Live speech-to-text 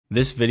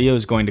This video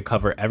is going to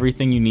cover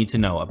everything you need to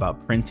know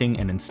about printing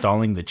and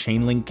installing the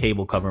chain link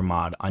cable cover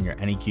mod on your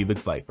Anycubic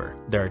Vyper.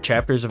 There are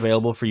chapters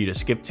available for you to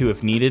skip to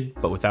if needed,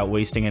 but without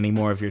wasting any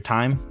more of your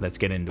time, let's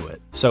get into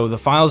it. So the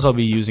files I'll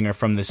be using are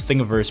from this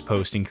Thingiverse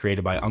posting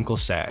created by Uncle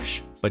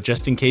Sash. But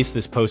just in case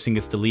this posting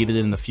gets deleted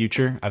in the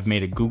future, I've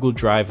made a Google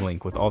Drive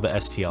link with all the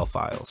STL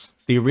files.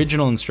 The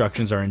original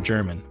instructions are in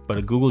German, but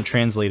a Google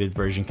translated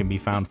version can be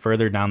found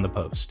further down the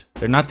post.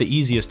 They're not the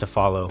easiest to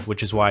follow,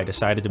 which is why I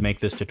decided to make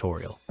this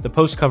tutorial. The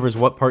post covers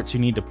what parts you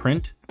need to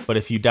print, but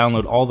if you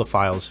download all the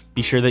files,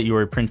 be sure that you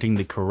are printing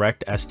the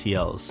correct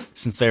STLs,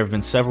 since there have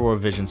been several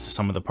revisions to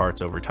some of the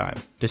parts over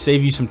time. To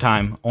save you some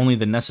time, only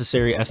the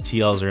necessary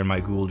STLs are in my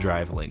Google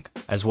Drive link,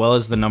 as well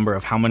as the number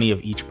of how many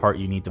of each part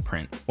you need to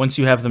print. Once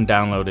you have them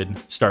downloaded,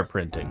 start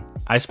printing.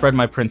 I spread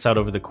my prints out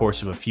over the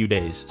course of a few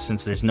days,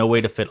 since there's no way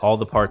to fit all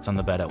the parts on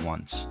the bed at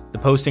once. The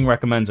posting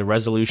recommends a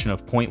resolution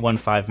of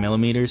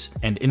 0.15mm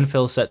and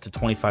infill set to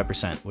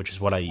 25%, which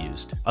is what I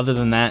used. Other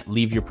than that,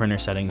 leave your printer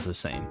settings the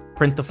same.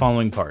 Print the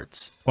following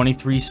parts: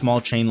 23 small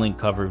chain link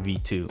cover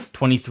V2,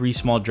 23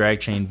 small drag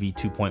chain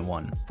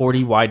V2.1,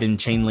 40 widened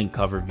chain link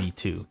cover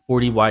V2,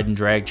 40 widened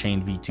drag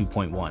chain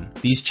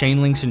V2.1. These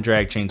chain links and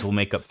drag chains will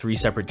make up 3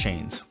 separate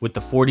chains, with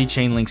the 40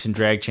 chain links and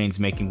drag chains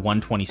making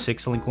one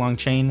 26 link long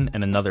chain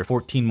and another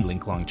 14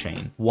 link long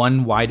chain,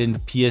 one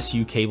widened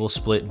PSU cable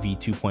split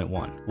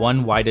V2.1,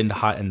 one widened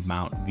Hotend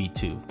mount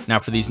V2. Now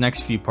for these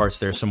next few parts,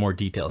 there are some more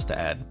details to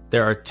add.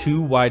 There are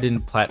 2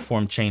 widened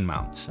platform chain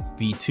mounts,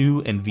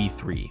 V2 and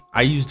V3.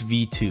 I used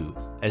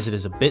V2, as it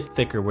is a bit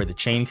thicker where the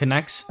chain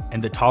connects,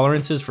 and the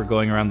tolerances for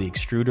going around the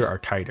extruder are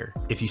tighter.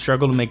 If you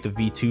struggle to make the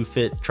V2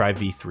 fit, try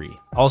V3.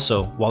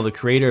 Also, while the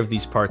creator of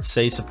these parts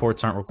say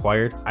supports aren't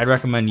required, I'd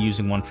recommend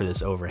using one for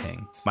this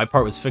overhang. My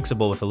part was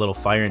fixable with a little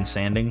fire and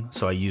sanding,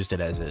 so I used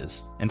it as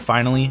is. And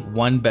finally,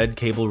 one bed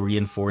cable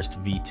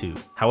reinforced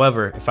V2.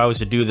 However, if I was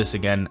to do this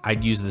again,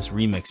 I'd use this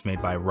remix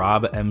made by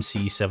Rob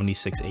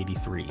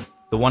MC7683.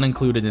 The one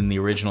included in the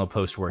original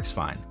post works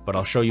fine, but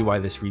I'll show you why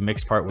this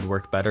remixed part would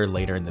work better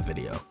later in the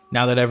video.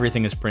 Now that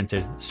everything is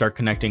printed, start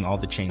connecting all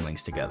the chain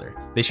links together.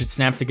 They should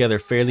snap together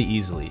fairly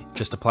easily,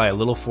 just apply a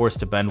little force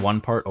to bend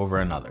one part over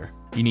another.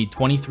 You need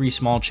 23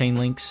 small chain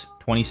links,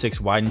 26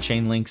 widened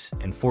chain links,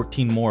 and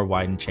 14 more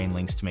widened chain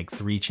links to make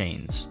 3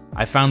 chains.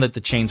 I found that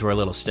the chains were a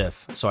little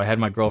stiff, so I had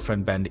my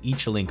girlfriend bend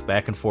each link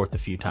back and forth a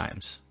few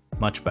times.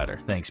 Much better,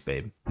 thanks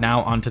babe.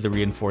 Now onto the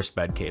reinforced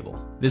bed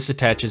cable. This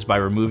attaches by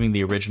removing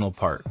the original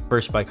part,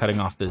 first by cutting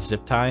off the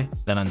zip tie,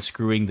 then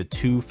unscrewing the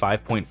 2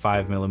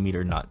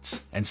 5.5mm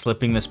nuts, and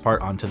slipping this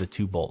part onto the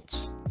 2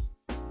 bolts.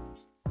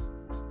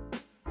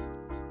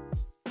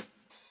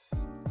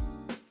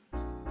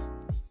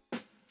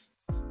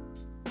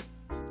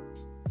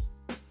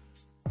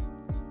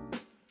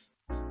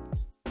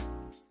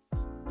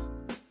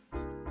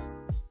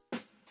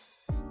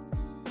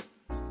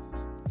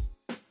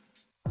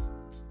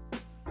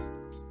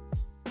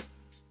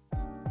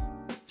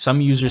 Some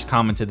users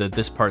commented that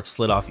this part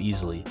slid off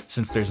easily,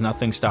 since there's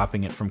nothing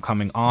stopping it from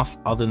coming off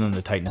other than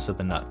the tightness of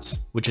the nuts,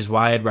 which is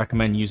why I'd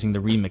recommend using the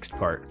remixed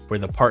part, where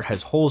the part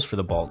has holes for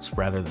the bolts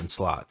rather than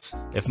slots.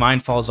 If mine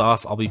falls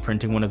off, I'll be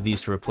printing one of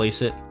these to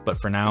replace it, but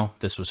for now,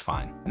 this was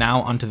fine. Now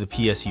onto the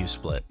PSU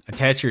split.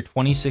 Attach your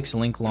 26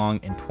 link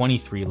long and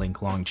 23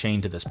 link long chain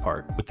to this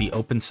part, with the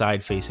open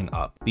side facing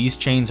up. These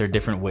chains are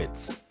different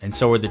widths, and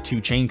so are the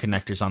 2 chain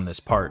connectors on this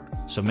part,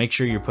 so make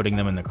sure you're putting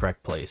them in the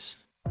correct place.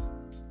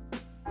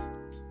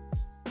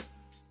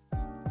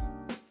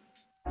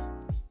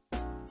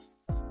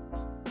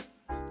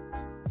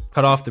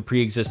 Cut off the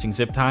pre-existing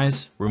zip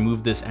ties,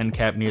 remove this end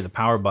cap near the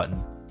power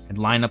button, and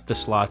line up the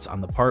slots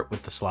on the part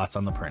with the slots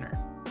on the printer.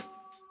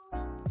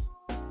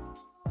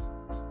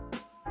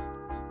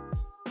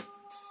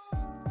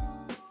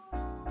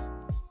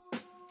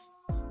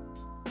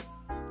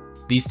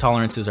 These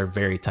tolerances are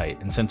very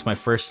tight, and since my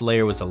first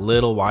layer was a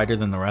little wider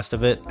than the rest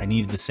of it, I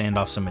needed to sand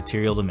off some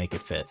material to make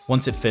it fit.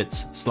 Once it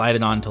fits, slide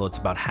it on until it's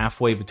about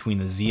halfway between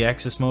the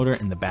Z-axis motor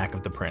and the back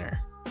of the printer.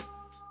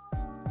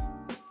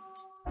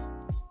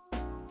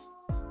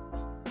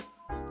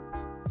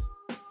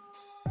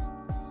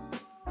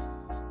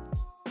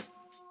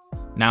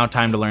 Now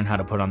time to learn how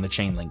to put on the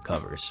chain link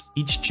covers.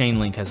 Each chain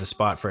link has a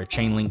spot for a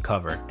chain link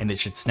cover, and it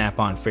should snap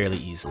on fairly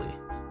easily.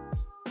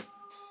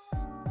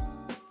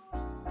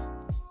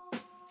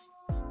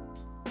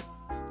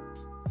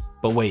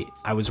 But wait,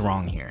 I was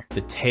wrong here.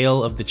 The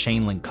tail of the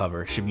chain link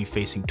cover should be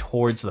facing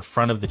towards the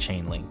front of the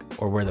chain link,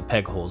 or where the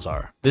peg holes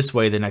are. This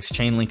way the next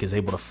chain link is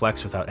able to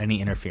flex without any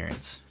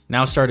interference.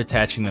 Now start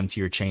attaching them to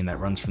your chain that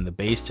runs from the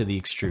base to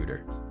the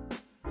extruder.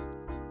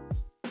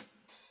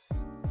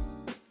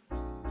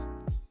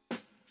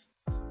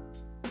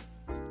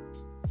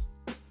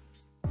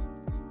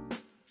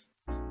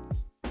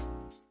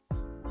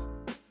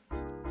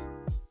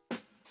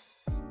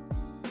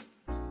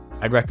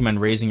 I'd recommend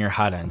raising your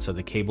hot end so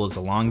the cable is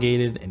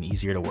elongated and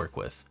easier to work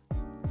with.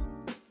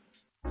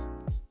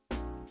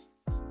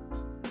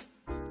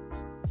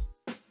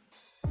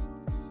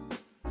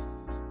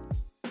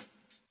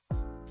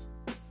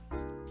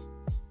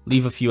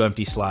 Leave a few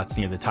empty slots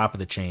near the top of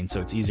the chain so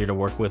it's easier to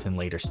work with in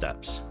later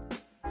steps.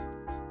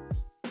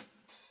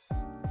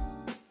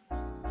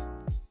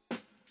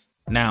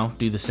 Now,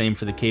 do the same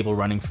for the cable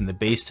running from the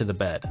base to the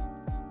bed.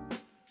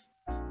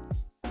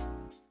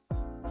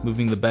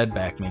 Moving the bed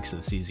back makes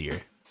this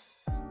easier.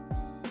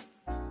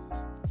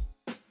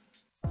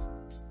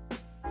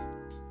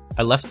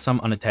 I left some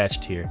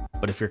unattached here,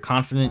 but if you're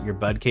confident your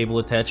bed cable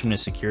attachment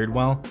is secured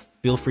well,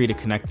 feel free to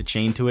connect the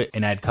chain to it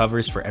and add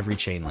covers for every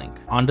chain link.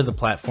 Onto the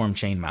platform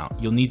chain mount,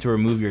 you'll need to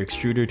remove your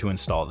extruder to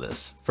install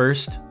this.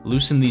 First,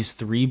 loosen these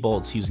 3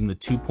 bolts using the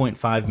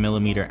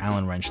 2.5mm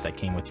Allen wrench that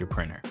came with your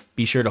printer.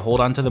 Be sure to hold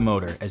onto the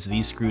motor as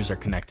these screws are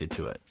connected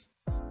to it.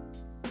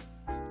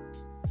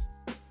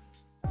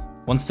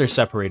 Once they're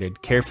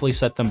separated, carefully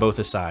set them both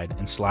aside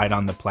and slide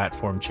on the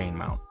platform chain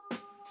mount.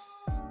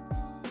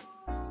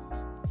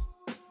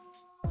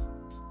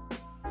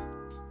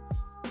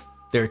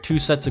 There are 2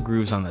 sets of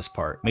grooves on this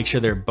part. Make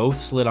sure they're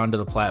both slid onto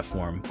the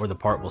platform or the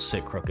part will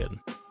sit crooked.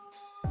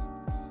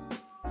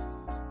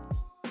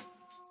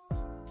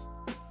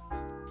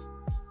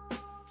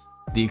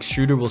 The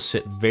extruder will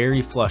sit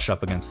very flush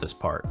up against this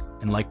part,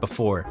 and like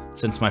before,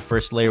 since my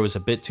first layer was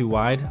a bit too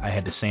wide, I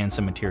had to sand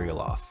some material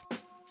off.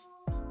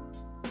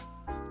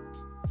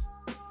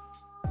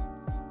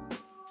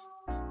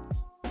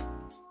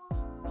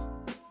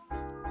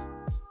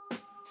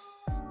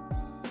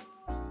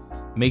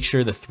 Make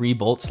sure the 3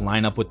 bolts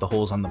line up with the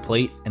holes on the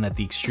plate and that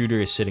the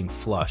extruder is sitting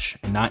flush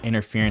and not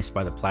interferenced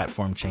by the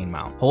platform chain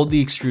mount. Hold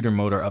the extruder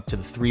motor up to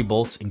the 3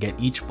 bolts and get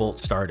each bolt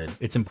started.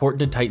 It's important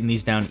to tighten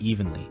these down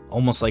evenly,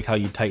 almost like how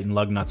you tighten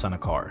lug nuts on a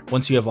car.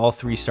 Once you have all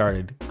 3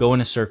 started, go in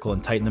a circle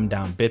and tighten them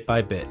down bit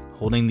by bit,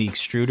 holding the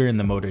extruder and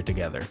the motor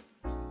together.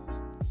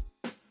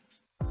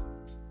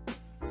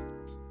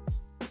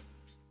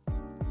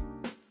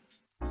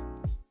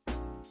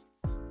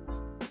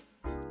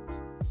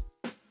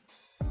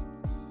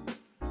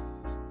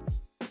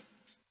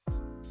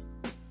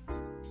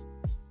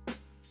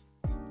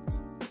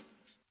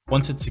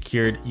 Once it's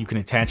secured, you can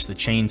attach the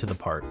chain to the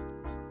part.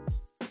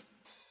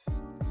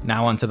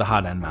 Now onto the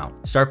hot end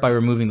mount. Start by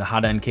removing the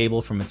hot end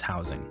cable from its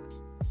housing.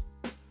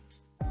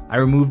 I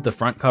removed the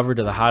front cover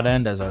to the hot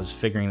end as I was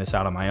figuring this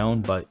out on my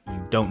own, but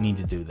you don't need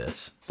to do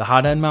this. The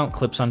hot end mount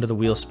clips onto the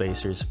wheel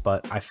spacers,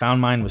 but I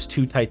found mine was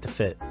too tight to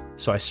fit,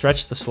 so I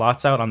stretched the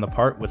slots out on the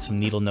part with some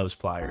needle nose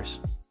pliers.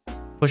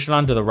 Push it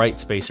onto the right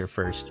spacer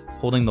first,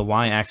 holding the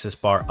Y-axis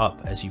bar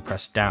up as you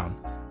press down,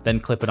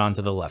 then clip it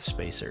onto the left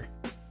spacer.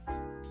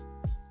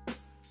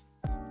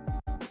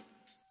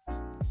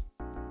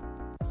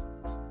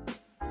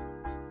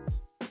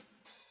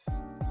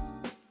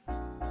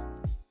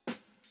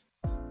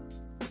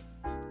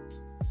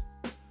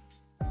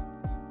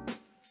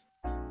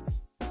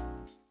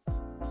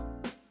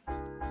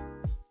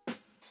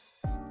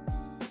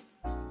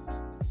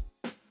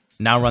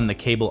 Now run the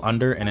cable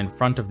under and in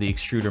front of the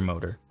extruder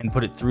motor, and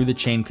put it through the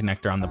chain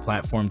connector on the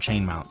platform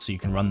chain mount so you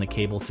can run the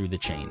cable through the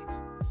chain.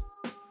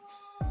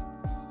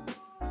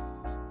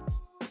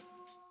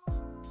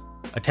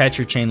 Attach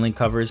your chain link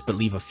covers, but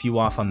leave a few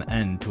off on the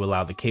end to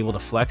allow the cable to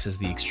flex as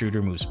the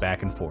extruder moves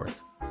back and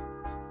forth.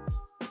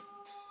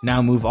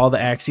 Now move all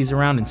the axes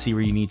around and see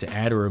where you need to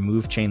add or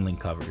remove chain link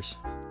covers.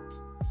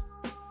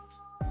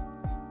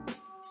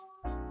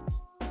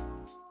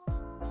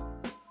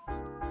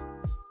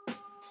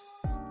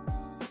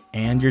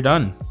 And you're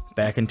done.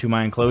 Back into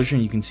my enclosure,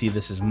 and you can see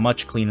this is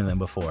much cleaner than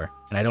before,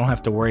 and I don't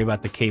have to worry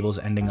about the cables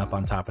ending up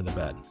on top of the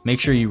bed. Make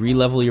sure you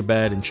re-level your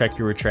bed and check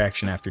your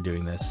retraction after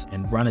doing this,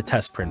 and run a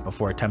test print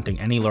before attempting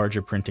any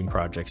larger printing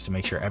projects to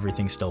make sure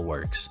everything still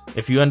works.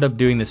 If you end up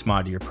doing this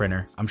mod to your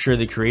printer, I'm sure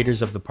the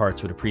creators of the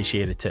parts would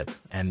appreciate a tip,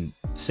 and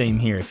same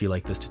here if you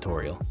like this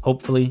tutorial.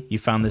 Hopefully you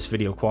found this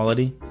video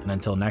quality, and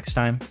until next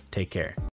time, take care.